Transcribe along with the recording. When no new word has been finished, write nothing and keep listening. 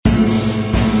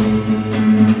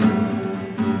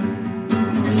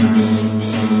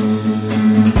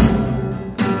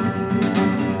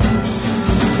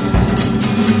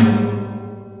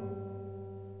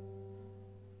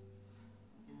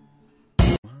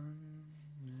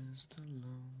is the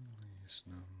loneliest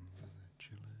number that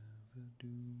you'll ever do?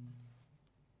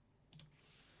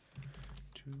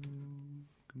 Two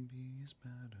can be as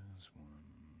bad as one,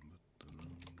 but the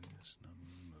loneliest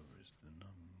number is the number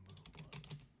one.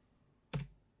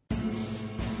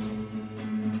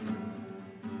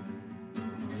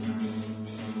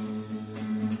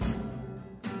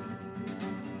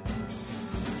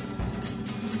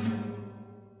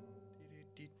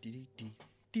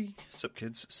 Sup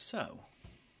kids, so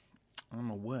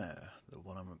I'm aware that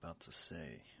what I'm about to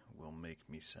say will make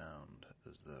me sound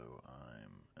as though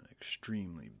I'm an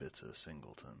extremely bitter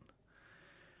singleton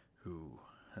who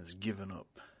has given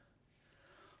up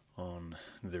on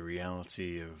the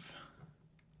reality of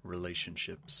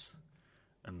relationships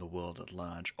and the world at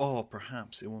large, or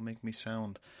perhaps it will make me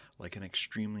sound like an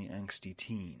extremely angsty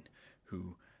teen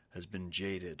who has been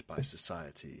jaded by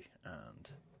society and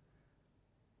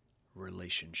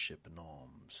relationship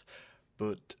norms.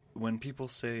 But when people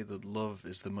say that love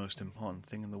is the most important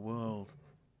thing in the world,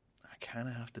 I kind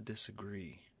of have to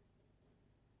disagree.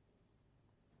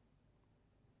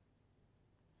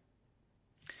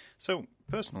 So,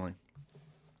 personally,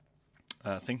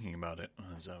 thinking about it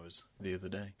as I was the other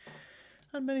day,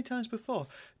 and many times before,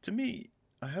 to me,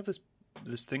 I have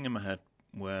this thing in my head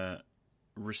where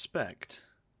respect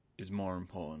is more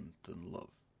important than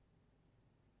love.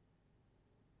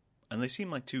 And they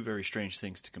seem like two very strange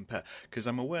things to compare, because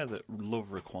I'm aware that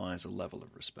love requires a level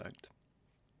of respect,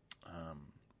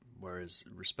 whereas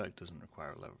respect doesn't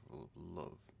require a level of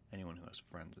love. Anyone who has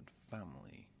friends and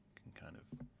family can kind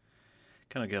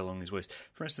of get along these ways.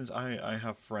 For instance, I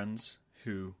have friends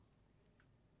who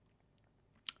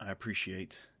I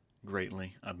appreciate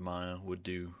greatly, admire, would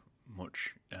do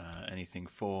much anything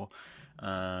for,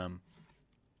 but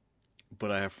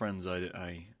I have friends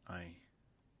I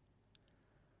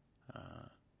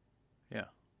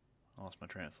lost my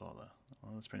train of thought there.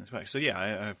 Well, let's bring this back. So yeah, I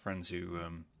have friends who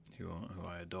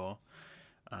I adore,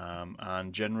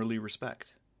 and generally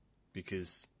respect,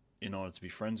 because in order to be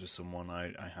friends with someone,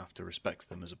 I have to respect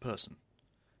them as a person.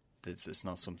 It's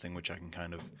not something which I can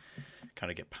kind of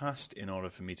get past. In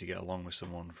order for me to get along with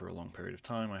someone for a long period of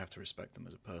time, I have to respect them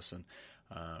as a person,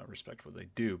 respect what they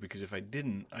do, because if I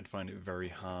didn't, I'd find it very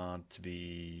hard to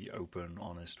be open,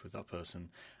 honest with that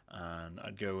person, and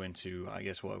I'd go into, I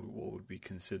guess, what would be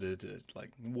considered like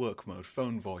work mode,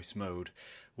 phone voice mode,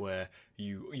 where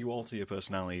you alter your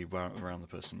personality around the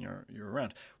person you're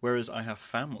around. Whereas I have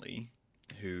family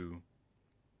who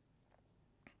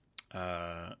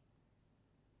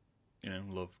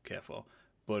love, care for,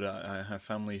 but I have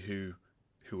family who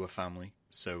are family,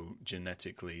 so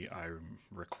genetically I'm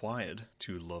required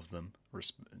to love them,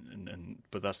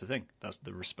 but that's the thing, that's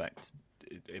the respect.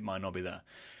 It might not be there.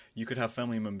 You could have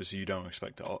family members who you don't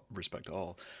respect at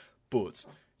all, but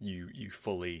you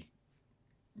fully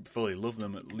love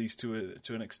them, at least to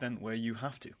an extent where you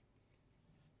have to.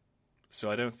 So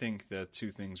I don't think they're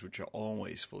two things which are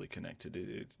always fully connected.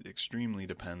 It extremely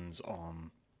depends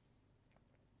on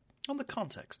the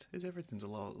context. Everything's a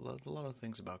lot of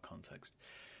things about context.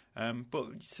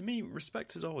 But to me,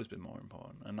 respect has always been more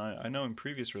important. And I know in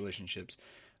previous relationships,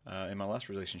 in my last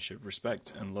relationship,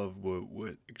 respect and love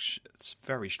were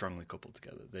very strongly coupled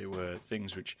together. They were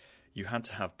things which you had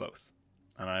to have both.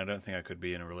 And I don't think I could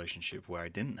be in a relationship where I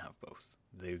didn't have both.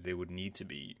 They would need to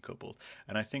be coupled.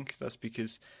 And I think that's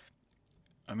because,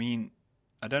 I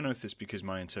don't know if it's because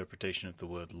my interpretation of the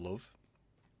word love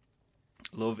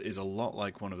is a lot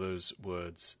like one of those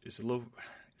words. It's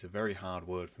a very hard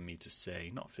word for me to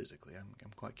say, not physically.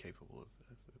 I'm quite capable of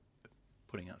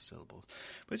putting out syllables,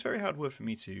 but it's a very hard word for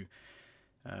me to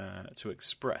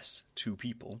express to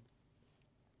people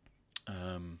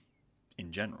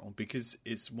in general, because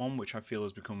it's one which I feel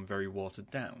has become very watered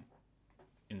down,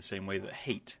 in the same way that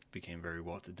hate became very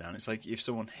watered down. It's like if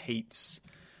someone hates,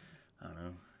 I don't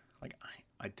know, like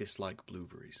I dislike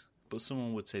blueberries, but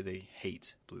someone would say they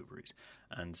hate blueberries.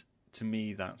 And to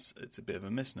me, it's a bit of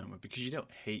a misnomer, because you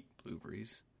don't hate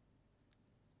blueberries.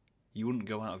 You wouldn't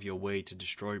go out of your way to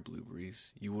destroy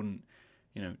blueberries. You wouldn't,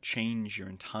 change your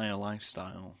entire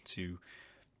lifestyle to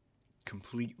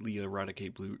completely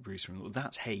eradicate blueberries from.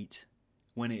 That's hate.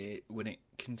 When it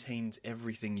contains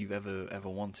everything you've ever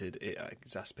wanted, it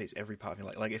exacerbates every part of your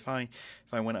life. Like if I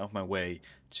went out of my way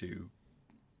to,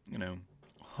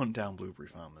 hunt down blueberry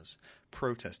farmers,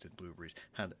 protested blueberries,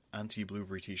 had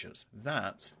anti-blueberry t-shirts,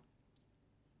 that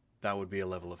would be a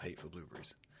level of hate for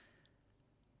blueberries.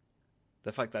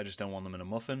 The fact that I just don't want them in a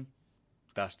muffin,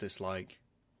 that's dislike,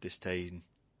 disdain,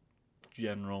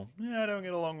 general. Yeah, I don't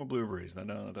get along with blueberries. I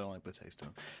don't like the taste of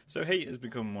them. So hate has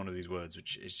become one of these words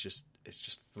which is just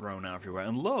thrown out everywhere.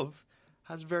 And love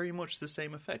has very much the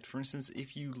same effect. For instance,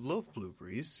 if you love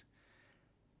blueberries,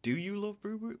 do you love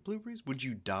blueberries? Would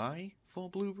you die for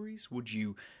blueberries? Would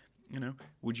you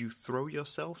throw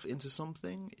yourself into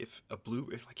something if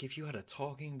you had a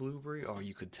talking blueberry, or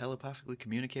you could telepathically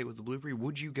communicate with the blueberry?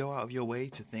 Would you go out of your way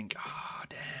to think,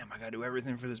 damn, I gotta do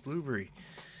everything for this blueberry?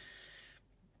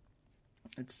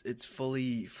 It's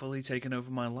fully taken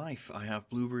over my life. I have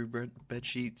blueberry bed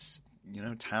sheets,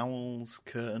 towels,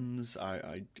 curtains.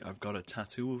 I've got a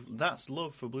tattoo. That's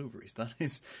love for blueberries. That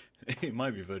is, it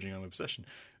might be verging on obsession,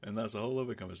 and that's a whole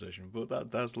other conversation.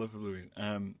 But that's love for blueberries.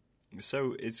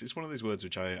 So it's one of these words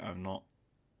which I'm not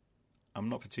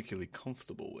particularly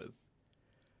comfortable with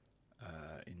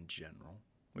in general,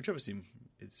 which obviously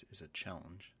is a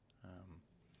challenge,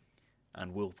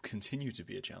 and will continue to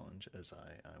be a challenge as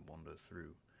I wander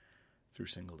through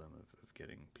singledom of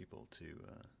getting people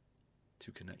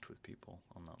to connect with people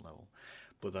on that level.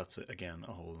 But that's again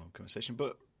a whole other conversation.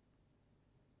 But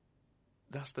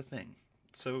that's the thing.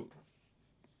 So,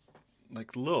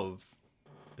 like, love,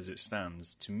 as it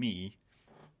stands, to me,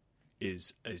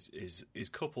 is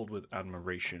coupled with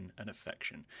admiration and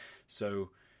affection.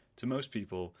 So, to most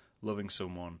people, loving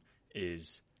someone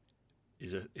is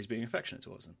being affectionate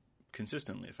towards them,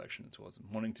 consistently affectionate towards them,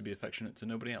 wanting to be affectionate to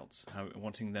nobody else,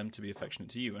 wanting them to be affectionate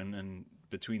to you, and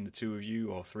between the two of you,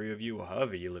 or three of you, or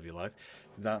however you live your life,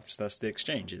 that's the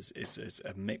exchange. It's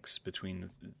a mix between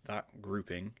that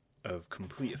grouping of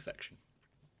complete affection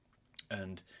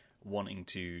and wanting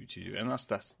to do, and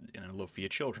that's love for your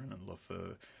children and love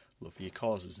for your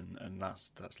causes, and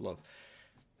that's love.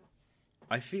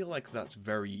 I feel like that's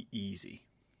very easy,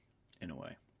 in a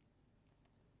way,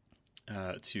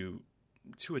 to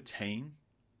attain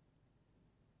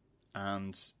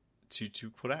and to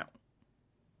put out.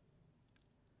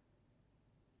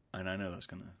 And I know that's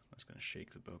gonna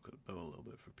shake the boat a little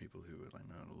bit for people who are like,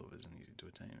 no, love isn't easy to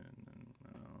attain,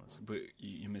 but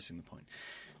you're missing the point.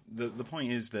 The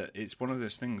point is that it's one of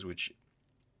those things which,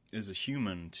 as a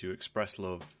human, to express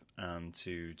love and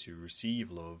to receive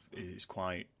love is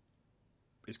quite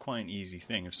an easy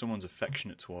thing. If someone's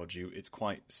affectionate towards you, it's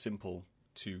quite simple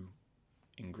to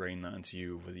ingrain that into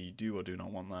you, whether you do or do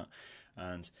not want that.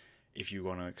 And if you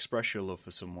want to express your love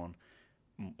for someone,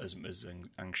 as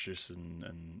anxious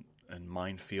and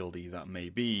minefieldy that may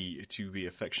be, to be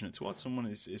affectionate towards someone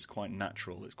is quite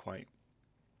natural. It's quite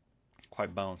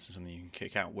balanced and something you can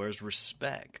kick out. Whereas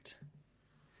respect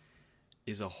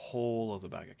is a whole other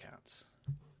bag of cats.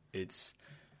 It's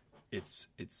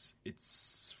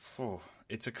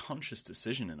a conscious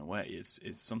decision in a way. It's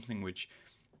something which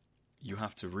you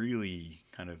have to really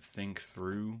kind of think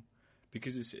through,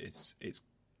 because it's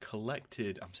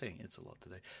collected. I'm saying it's a lot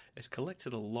today. It's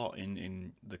collected a lot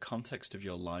in the context of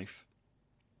your life,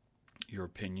 your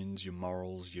opinions, your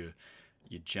morals, your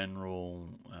general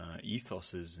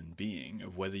ethoses and being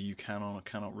of whether you can or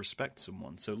cannot respect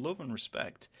someone. So love and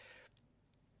respect,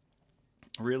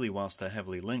 really, whilst they're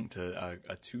heavily linked, are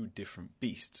two different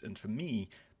beasts. And for me,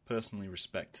 personally,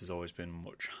 respect has always been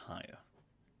much higher.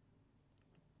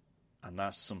 And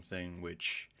that's something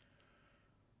which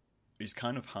is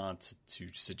kind of hard to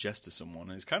suggest to someone.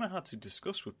 And it's kind of hard to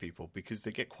discuss with people because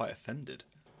they get quite offended.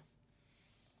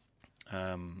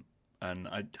 And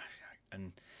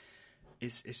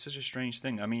it's such a strange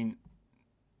thing. I mean,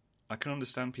 I can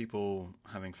understand people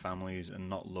having families and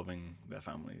not loving their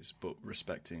families, but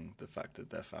respecting the fact that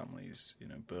their families,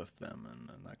 birthed them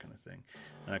and that kind of thing.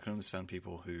 And I can understand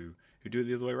people who do it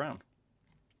the other way around.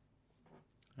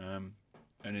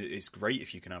 And it's great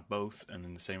if you can have both, and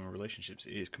in the same relationships,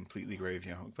 it is completely great if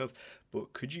you have both.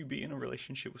 But could you be in a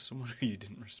relationship with someone who you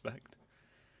didn't respect?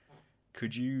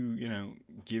 Could you,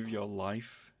 give your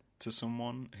life to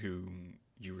someone who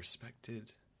you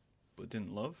respected but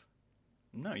didn't love?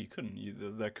 No, you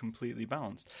couldn't. They're completely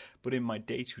balanced. But in my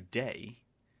day-to-day,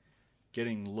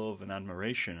 getting love and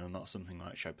admiration are not something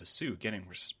which I pursue. Getting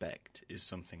respect is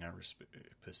something I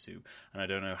pursue. And I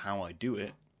don't know how I do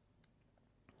it,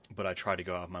 but I try to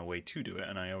go out of my way to do it.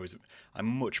 And I'm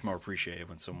much more appreciative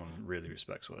when someone really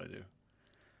respects what I do.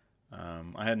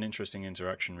 I had an interesting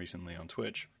interaction recently on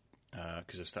Twitch,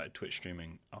 because I've started Twitch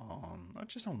streaming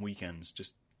just on weekends.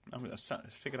 I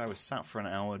figured I was sat for an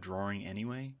hour drawing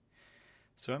anyway.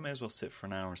 So I may as well sit for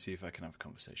an hour and see if I can have a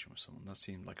conversation with someone. That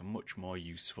seemed like a much more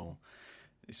useful...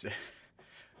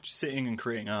 Sitting and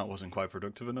creating art wasn't quite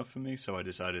productive enough for me, so I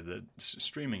decided that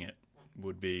streaming it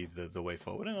would be the way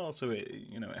forward. And also, it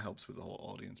helps with the whole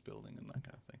audience building and that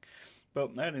kind of thing.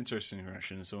 But I had an interesting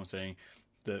interaction with someone saying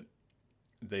that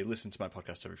they listen to my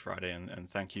podcast every Friday, and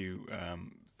thank you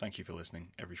for listening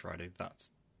every Friday.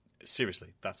 That's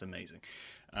amazing.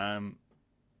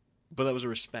 but there was a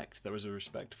respect. There was a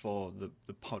respect for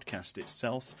the podcast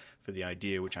itself, for the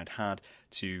idea which I'd had,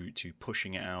 to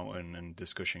pushing it out and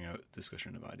discussion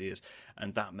of ideas,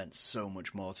 and that meant so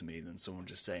much more to me than someone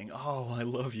just saying, "Oh, I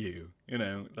love you." You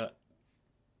know, that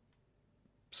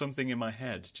something in my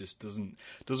head just doesn't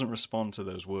respond to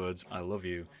those words, "I love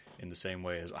you," in the same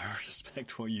way as "I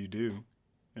respect what you do."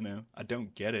 You know, I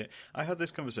don't get it. I had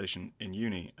this conversation in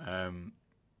uni.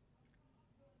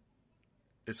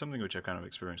 It's something which I've kind of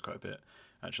experienced quite a bit,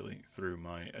 actually, through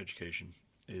my education,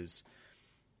 and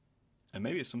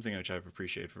maybe it's something which I've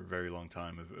appreciated for a very long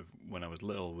time of when I was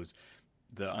little, was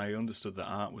that I understood that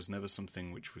art was never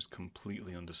something which was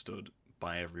completely understood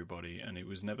by everybody, and it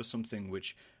was never something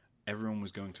which everyone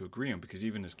was going to agree on, because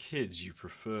even as kids, you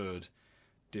preferred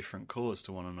different colours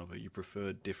to one another, you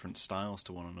preferred different styles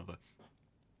to one another,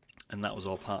 and that was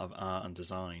all part of art and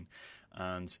design.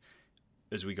 And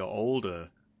as we got older,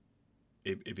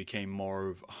 it became more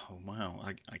of, oh wow,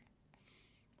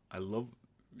 I love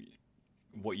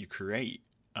what you create,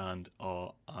 and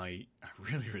I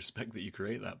really respect that you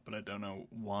create that, but I don't know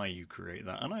why you create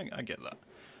that, and I get that.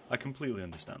 I completely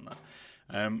understand that.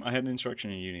 I had an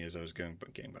instruction in uni, as I was getting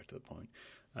back to the point,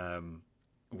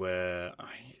 where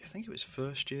I think it was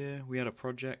first year, we had a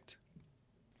project,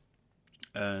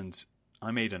 and I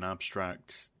made an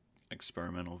abstract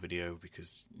experimental video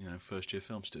because, you know, first year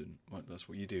film student, that's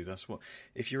what you do. That's what,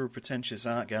 if you're a pretentious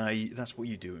art guy, that's what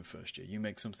you do in first year. You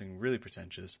make something really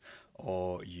pretentious,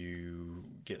 or you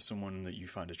get someone that you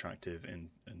find attractive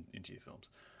into your films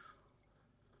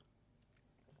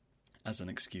as an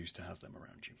excuse to have them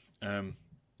around you.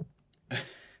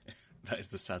 That is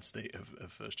the sad state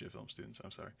of first year film students,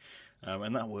 I'm sorry.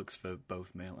 And that works for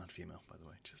both male and female, by the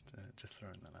way, just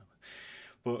throwing that out there.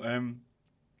 But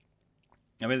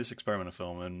I made this experimental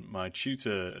film, and my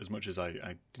tutor, as much as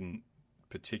I didn't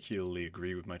particularly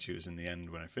agree with my tutors in the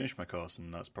end when I finished my course,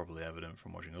 and that's probably evident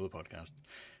from watching other podcasts,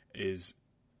 is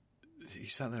he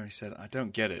sat there and he said, "I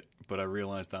don't get it, but I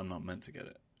realised that I'm not meant to get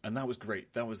it." And that was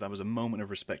great. That was a moment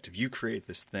of respect. If you create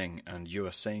this thing and you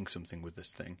are saying something with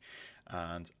this thing,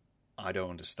 and I don't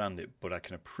understand it, but I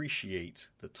can appreciate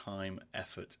the time,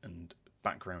 effort, and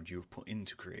background you have put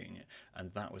into creating it,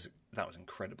 and that was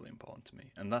incredibly important to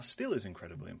me, and that still is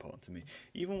incredibly important to me.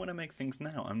 Even when I make things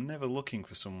now, I'm never looking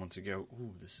for someone to go,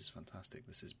 "Ooh, this is fantastic,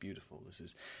 this is beautiful,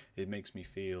 it makes me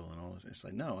feel," and all this. It's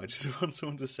like, no, I just want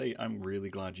someone to say, "I'm really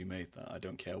glad you made that. I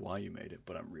don't care why you made it,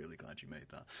 but I'm really glad you made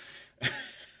that."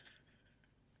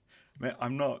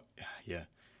 I'm not, yeah,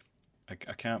 I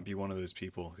can't be one of those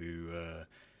people who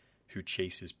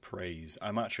chases praise.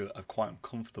 I'm quite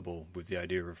uncomfortable with the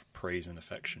idea of praise and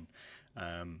affection.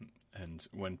 And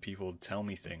when people tell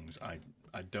me things, I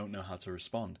don't know how to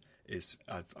respond.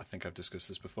 I think I've discussed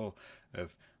this before,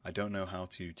 I don't know how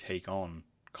to take on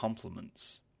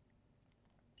compliments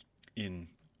in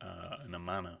a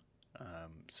manner.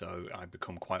 So I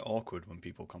become quite awkward when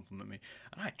people compliment me,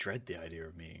 and I dread the idea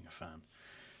of being a fan.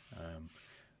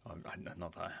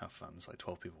 Not that I have fans, like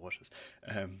 12 people watch this.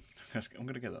 I'm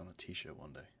going to get that on a t-shirt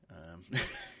one day.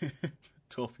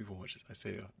 12 people watch this. I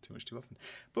say too much too often.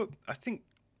 But I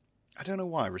don't know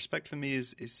why. Respect for me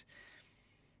is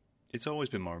it's always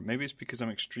been more. Maybe it's because I'm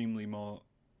extremely more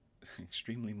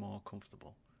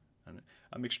comfortable. And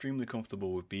I'm extremely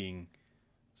comfortable with being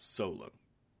solo.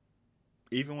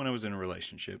 Even when I was in a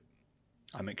relationship,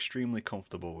 I'm extremely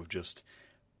comfortable with just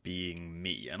being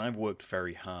me. And I've worked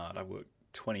very hard. I've worked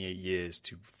 28 years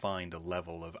to find a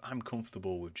level of I'm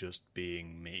comfortable with just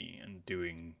being me and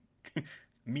doing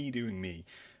me doing me,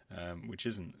 which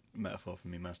isn't a metaphor for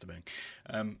me masturbating.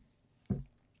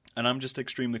 And I'm just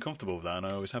extremely comfortable with that, and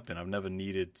I always have been. I've never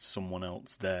needed someone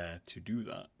else there to do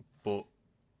that. But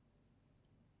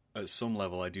at some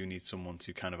level, I do need someone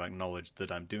to kind of acknowledge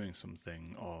that I'm doing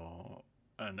something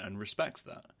and respect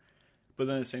that. But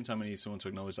then at the same time, I need someone to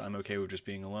acknowledge that I'm okay with just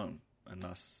being alone. And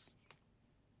that's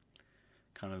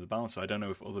kind of the balance. So I don't know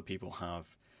if other people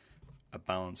have a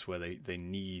balance where they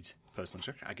need personal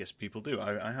interaction. I guess people do.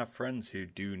 I have friends who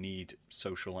do need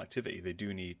social activity. They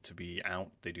do need to be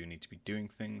out. They do need to be doing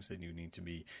things. They do need to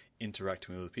be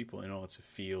interacting with other people in order to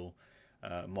feel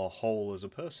more whole as a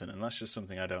person. And that's just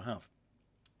something I don't have.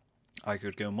 I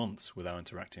could go months without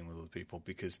interacting with other people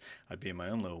because I'd be in my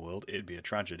own little world. It'd be a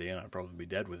tragedy and I'd probably be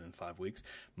dead within 5 weeks.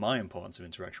 My importance of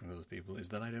interaction with other people is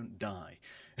that I don't die.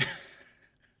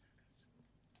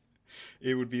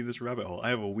 It would be this rabbit hole. I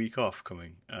have a week off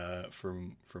coming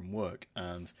from work,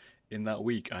 and in that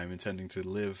week I'm intending to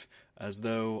live as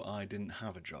though I didn't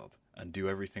have a job and do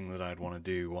everything that I'd want to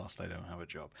do whilst I don't have a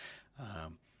job.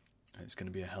 And it's going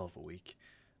to be a hell of a week.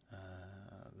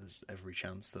 There's every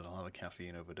chance that I'll have a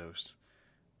caffeine overdose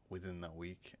within that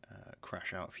week,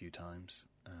 crash out a few times,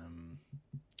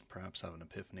 perhaps have an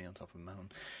epiphany on top of a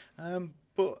mountain.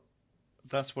 But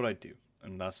that's what I do,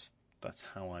 and that's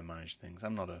how I manage things.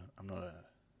 I'm not a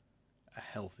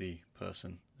healthy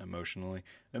person emotionally,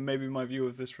 and maybe my view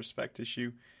of this respect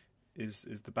issue is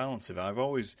the balance of it. I've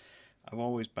always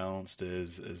balanced it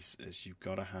as you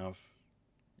gotta have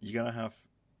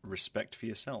respect for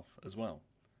yourself as well.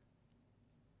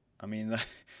 I mean,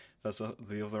 that's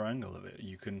the other angle of it.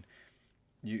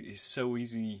 It's so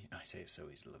easy. I say it's so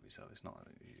easy to love yourself. It's not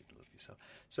easy to love yourself.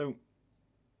 So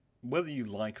whether you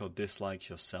like or dislike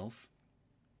yourself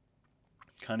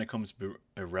kind of comes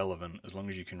irrelevant as long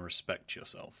as you can respect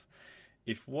yourself.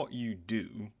 If what you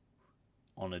do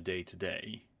on a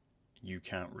day-to-day you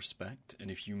can't respect, and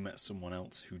if you met someone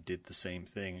else who did the same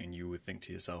thing and you would think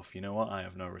to yourself, you know what, I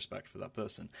have no respect for that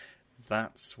person,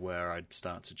 that's where I'd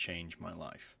start to change my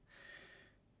life.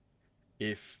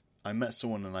 If I met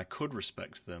someone and I could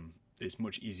respect them, it's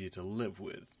much easier to live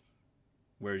with.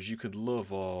 Whereas you could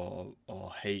love or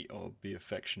hate or be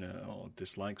affectionate or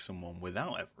dislike someone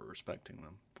without ever respecting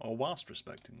them, or whilst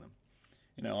respecting them.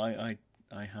 You know, I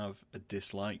have a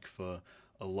dislike for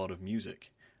a lot of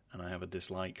music, and I have a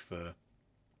dislike for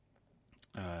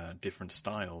different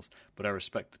styles, but I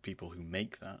respect the people who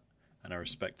make that, and I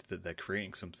respect that they're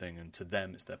creating something, and to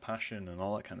them it's their passion and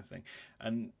all that kind of thing.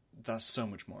 And that's so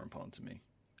much more important to me.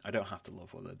 I don't have to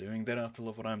love what they're doing. They don't have to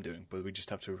love what I'm doing. But we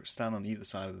just have to stand on either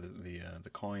side of the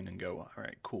coin and go, all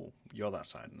right, cool. You're that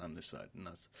side and I'm this side. And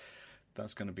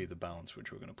that's going to be the balance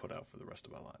which we're going to put out for the rest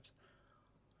of our lives.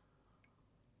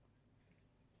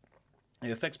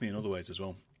 It affects me in other ways as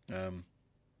well. To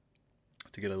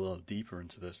get a little deeper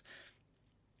into this,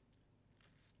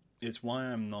 it's why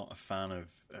I'm not a fan of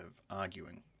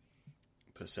arguing,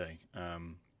 per se.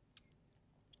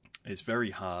 It's very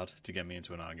hard to get me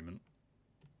into an argument,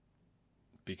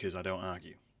 because I don't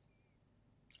argue.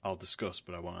 I'll discuss,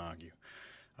 but I won't argue.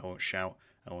 I won't shout.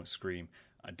 I won't scream.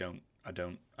 I don't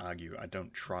argue. I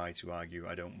don't try to argue.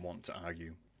 I don't want to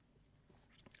argue.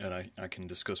 And I can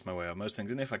discuss my way out of most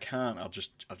things. And if I can't, I'll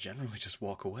generally just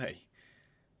walk away.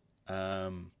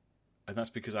 And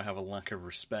that's because I have a lack of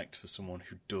respect for someone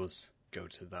who does go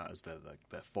to that as their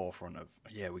forefront of,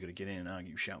 yeah, we're going to get in and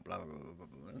argue, shout, blah, blah, blah, blah,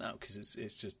 blah. No, because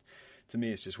it's just, to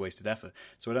me, it's just wasted effort.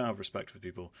 So I don't have respect for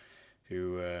people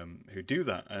who do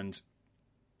that. And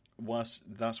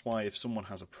that's why if someone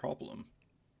has a problem,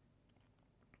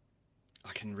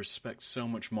 I can respect so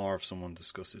much more if someone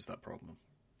discusses that problem.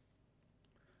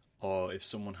 Or if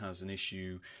someone has an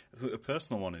issue, a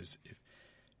personal one is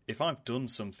if I've done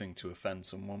something to offend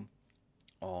someone,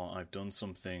 or I've done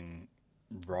something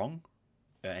wrong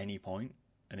at any point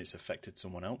and it's affected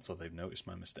someone else, or they've noticed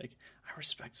my mistake, I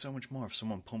respect so much more if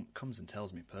someone comes and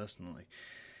tells me personally.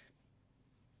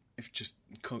 If it just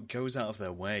goes out of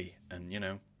their way and, you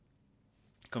know,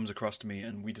 comes across to me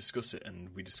and we discuss it and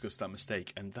we discuss that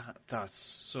mistake, and that's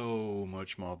so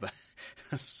much more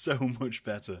so much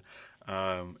better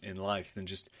in life than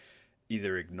just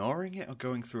either ignoring it or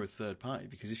going through a third party.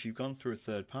 Because if you've gone through a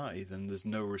third party, then there's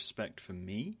no respect for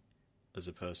me as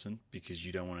a person, because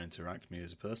you don't want to interact with me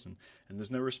as a person, and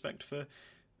there's no respect for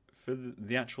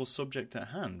the actual subject at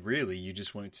hand. Really, you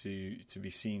just want it to be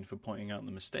seen for pointing out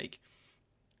the mistake.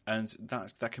 And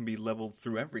that can be leveled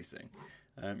through everything.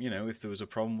 You know, if there was a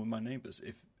problem with my neighbours,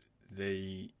 if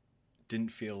they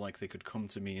didn't feel like they could come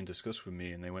to me and discuss with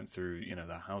me, and they went through, you know,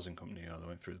 their housing company, or they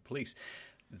went through the police,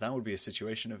 that would be a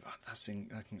situation of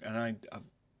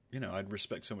I'd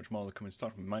respect so much more than coming to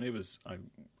talk to me. My neighbours, I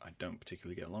don't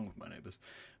particularly get along with my neighbours.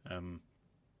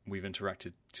 We've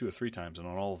interacted 2 or 3 times, and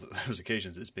on all those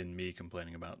occasions, it's been me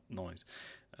complaining about noise.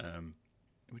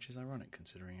 Which is ironic,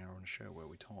 considering I run a show where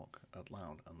we talk out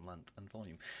loud and length and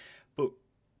volume. But,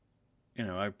 you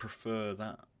know, I prefer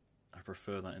that. I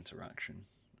prefer that interaction.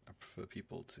 I prefer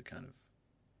people to kind of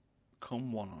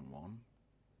come one-on-one.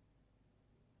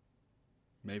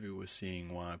 Maybe we're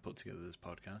seeing why I put together this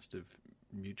podcast of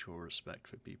mutual respect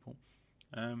for people.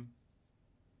 And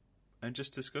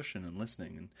just discussion and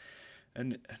listening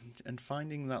and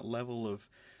finding that level of,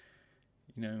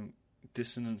 you know,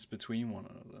 dissonance between one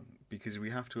another, because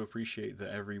we have to appreciate that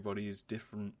everybody is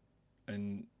different,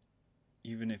 and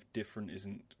even if different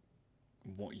isn't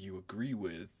what you agree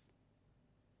with,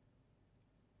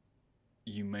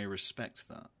 you may respect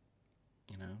that,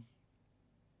 you know.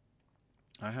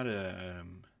 I had a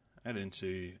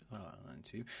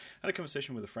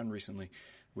conversation with a friend recently,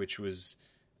 which was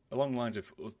along the lines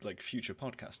of like future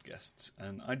podcast guests,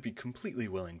 and I'd be completely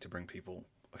willing to bring people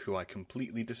who I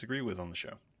completely disagree with on the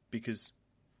show, because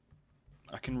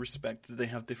I can respect that they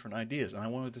have different ideas, and I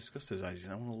want to discuss those ideas,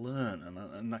 and I want to learn,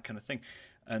 and that kind of thing.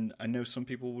 And I know some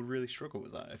people would really struggle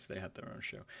with that if they had their own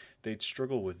show. They'd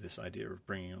struggle with this idea of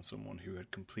bringing on someone who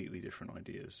had completely different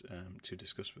ideas to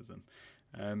discuss with them.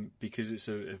 Because it's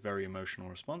a very emotional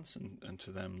response, and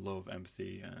to them, love,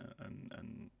 empathy,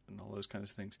 and all those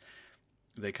kinds of things,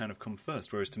 they kind of come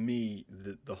first. Whereas to me,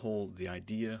 the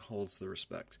idea holds the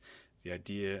respect. The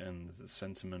idea and the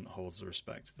sentiment holds the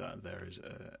respect that there is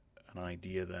an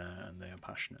idea there, and they are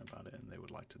passionate about it, and they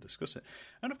would like to discuss it.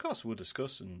 And of course, we'll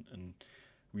discuss, and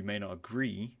we may not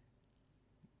agree,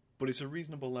 but it's a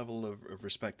reasonable level of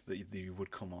respect that you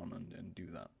would come on and do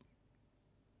that.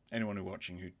 Anyone who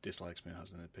watching who dislikes me,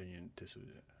 has an opinion,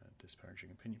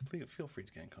 disparaging opinion, please feel free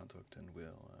to get in contact, and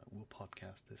we'll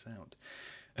podcast this out.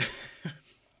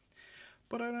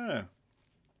 But I don't know.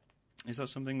 Is that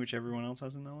something which everyone else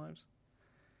has in their lives?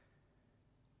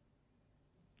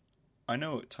 I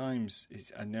know at times,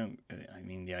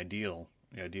 the ideal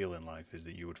in life is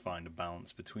that you would find a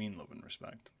balance between love and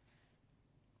respect.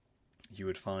 You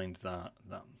would find that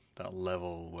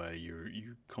level where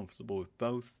you're comfortable with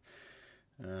both,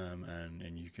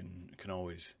 and you can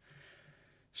always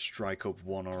strike up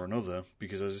one or another,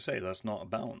 because as I say, that's not a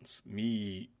balance.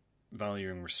 Me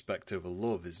valuing respect over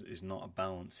love is not a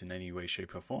balance in any way,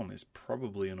 shape or form. It's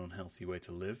probably an unhealthy way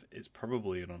to live. It's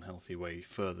probably an unhealthy way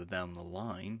further down the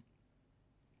line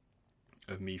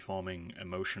of me forming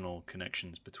emotional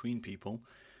connections between people,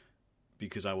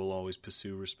 because I will always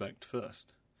pursue respect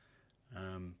first.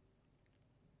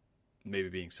 Maybe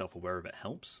being self-aware of it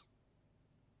helps.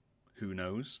 Who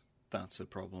knows? That's a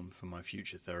problem for my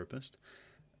future therapist.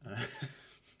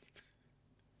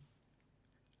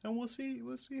 And we'll see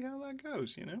how that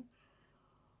goes, you know?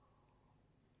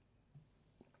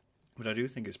 But I do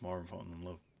think it's more important than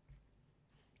love.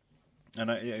 And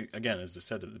again, as I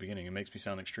said at the beginning, it makes me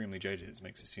sound extremely jaded. It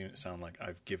makes it sound like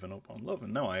I've given up on love.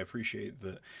 And no, I appreciate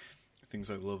that things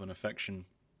like love and affection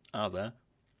are there.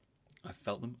 I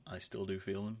felt them. I still do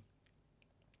feel them.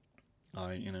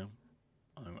 I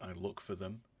look for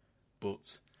them.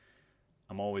 But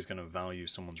I'm always going to value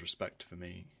someone's respect for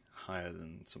me higher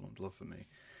than someone's love for me.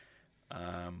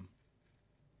 And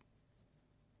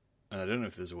I don't know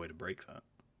if there's a way to break that.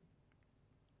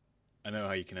 I know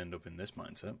how you can end up in this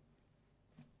mindset,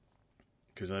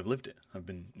 because I've lived it. I've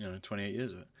been, 28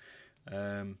 years of it.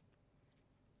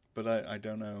 But I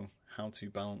don't know how to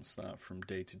balance that from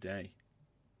day to day,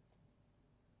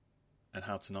 and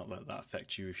how to not let that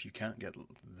affect you if you can't get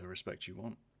the respect you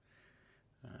want.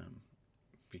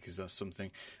 Because that's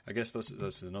something, I guess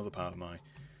that's another part of my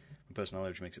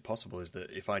personality which makes it possible, is that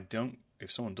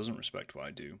if someone doesn't respect what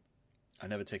I do, I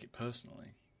never take it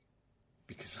personally,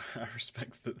 because I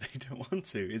respect that they don't want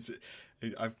to.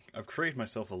 I've created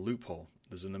myself a loophole.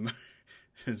 There's a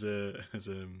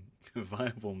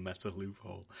viable meta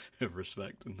loophole of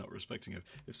respect and not respecting it.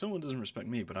 If someone doesn't respect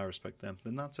me but I respect them,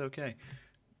 then that's okay.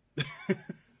 It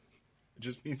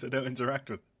just means I don't interact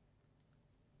with them.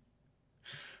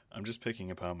 I'm just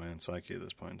picking apart my own psyche at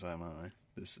this point in time, aren't I?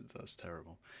 That's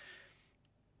terrible.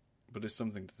 But it's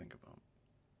something to think about.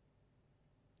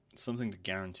 Something to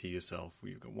guarantee yourself.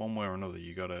 You've got one way or another.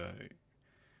 You gotta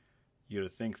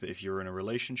think that if you're in a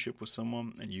relationship with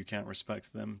someone and you can't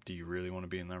respect them, do you really want to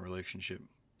be in that relationship?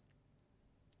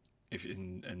 If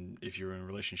you're in a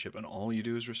relationship and all you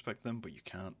do is respect them, but you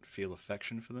can't feel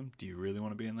affection for them, do you really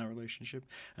want to be in that relationship?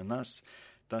 And that's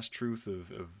truth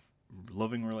of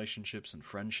loving relationships and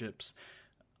friendships.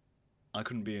 I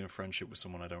couldn't be in a friendship with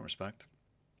someone I don't respect.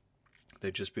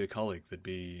 They'd just be a colleague. They'd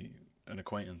be an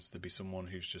acquaintance. They'd be someone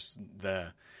who's just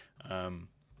there.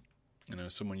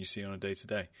 Someone you see on a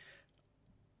day-to-day.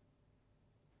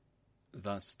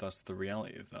 That's the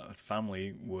reality of that.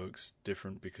 Family works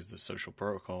different because there's social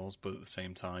protocols, but at the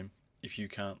same time, if you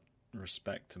can't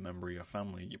respect a member of your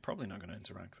family, you're probably not going to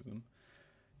interact with them.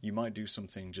 You might do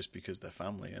something just because they're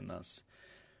family, and that's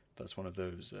one of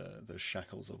those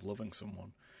shackles of loving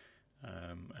someone.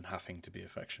 And having to be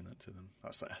affectionate to them.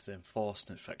 That's enforced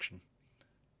affection.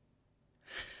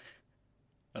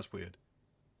 That's weird.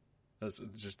 That's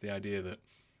just the idea that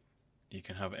you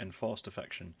can have enforced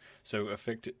affection. So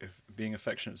being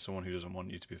affectionate to someone who doesn't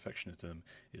want you to be affectionate to them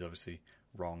is obviously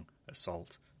wrong.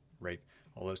 Assault, rape,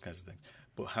 all those kinds of things.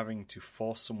 But having to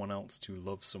force someone else to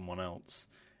love someone else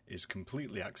is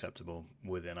completely acceptable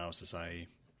within our society,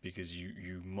 because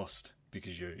you must,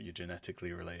 because you're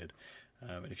genetically related.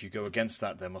 And if you go against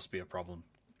that, there must be a problem.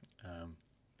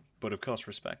 But of course,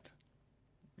 respect.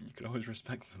 You can always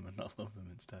respect them and not love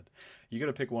them instead. You got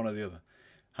to pick one or the other.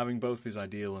 Having both is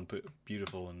ideal and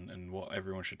beautiful, and what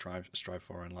everyone should strive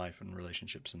for in life and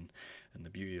relationships, and the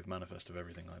beauty of manifest of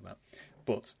everything like that.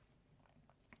 But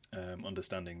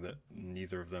understanding that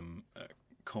neither of them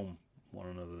come one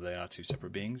another. They are two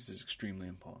separate beings is extremely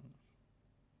important.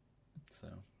 So,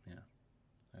 yeah,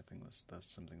 I think that's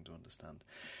something to understand.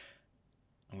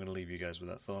 I'm going to leave you guys with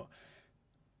that thought.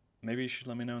 Maybe you should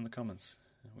let me know in the comments,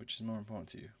 which is more important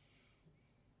to you.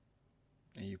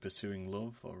 Are you pursuing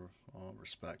love or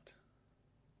respect?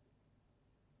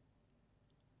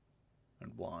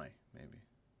 And why, maybe?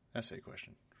 Essay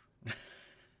question.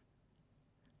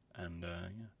 And,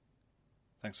 yeah.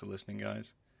 Thanks for listening,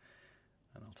 guys.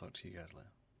 And I'll talk to you guys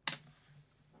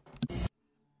later.